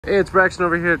Hey, it's Braxton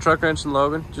over here at Truck Wrench in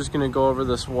Logan. Just gonna go over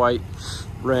this white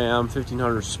Ram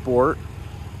 1500 Sport.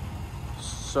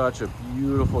 Such a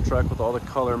beautiful truck with all the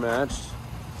color matched.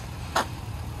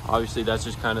 Obviously that's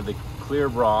just kind of the clear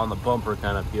bra on the bumper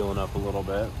kind of peeling up a little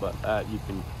bit, but that you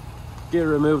can get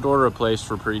removed or replaced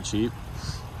for pretty cheap.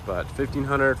 But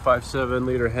 1500 5.7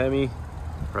 liter Hemi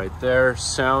right there.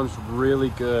 Sounds really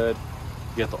good.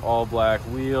 You get the all black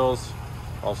wheels,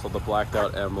 also the blacked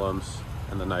out emblems,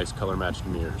 and the nice color matched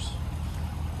mirrors.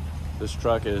 This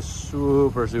truck is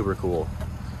super cool.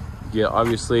 You get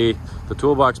obviously the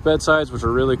toolbox bedsides, which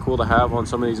are really cool to have on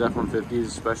some of these F-150s,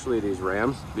 especially these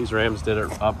Rams. These Rams did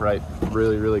it upright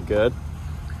really good.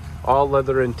 All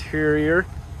leather interior.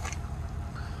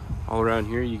 All around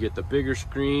here you get the bigger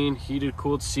screen, heated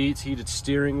cooled seats, heated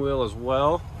steering wheel as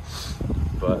well.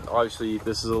 But obviously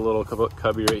this is a little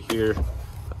cubby right here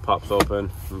that pops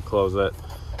open and close it.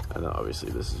 And then obviously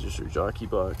this is just your jockey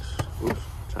box. Oops,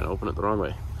 trying to open it the wrong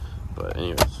way. But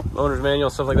anyways, owner's manual,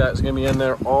 stuff like that is gonna be in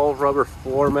there. All rubber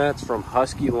floor mats from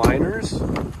Husky Liners.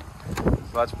 So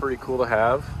that's pretty cool to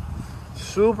have.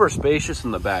 Super spacious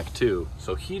in the back too.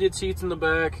 So heated seats in the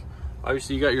back.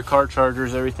 Obviously you got your car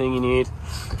chargers, everything you need.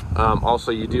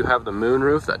 Also you do have the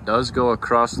moonroof that does go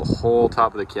across the whole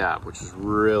top of the cab, which is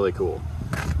really cool.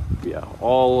 Yeah,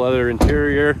 all leather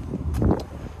interior.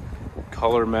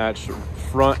 Color matched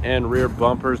front and rear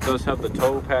bumpers. Does have the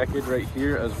tow package right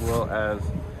here, as well as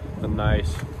the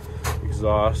nice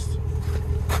exhaust.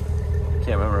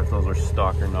 Can't remember if those are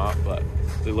stock or not, but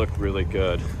they look really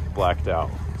good blacked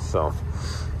out, so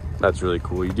that's really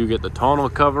cool. You do get the tonneau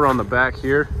cover on the back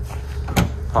here.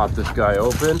 Pop this guy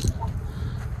open,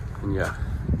 and yeah,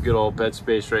 good old bed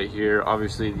space right here.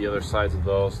 Obviously the other sides of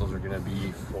those are going to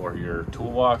be for your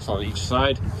toolbox on each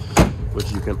side,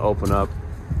 which you can open up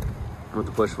with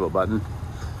the push button.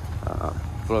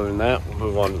 But other than that, we'll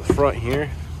move on to the front here.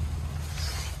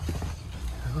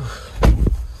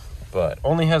 But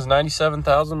only has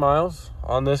 97,000 miles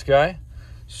on this guy.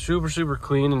 Super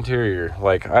clean interior.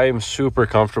 Like, I am super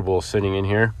comfortable sitting in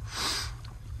here.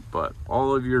 But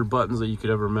all of your buttons that you could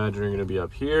ever imagine are going to be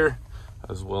up here,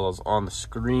 as well as on the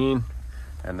screen.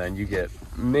 And then you get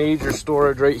major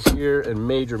storage right here and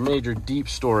major deep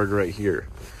storage right here.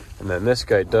 And then this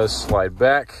guy does slide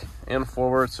back and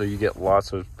forward, so you get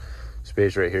lots of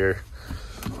space right here.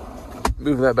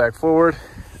 Moving that back forward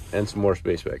and some more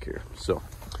space back here. So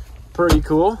pretty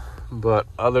cool. But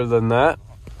other than that,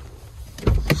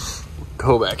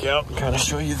 go back out and kind of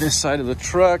show you this side of the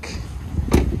truck.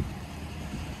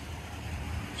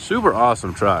 Super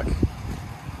awesome truck.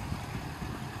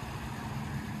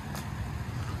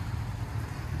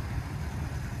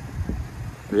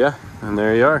 Yeah, and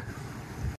there you are.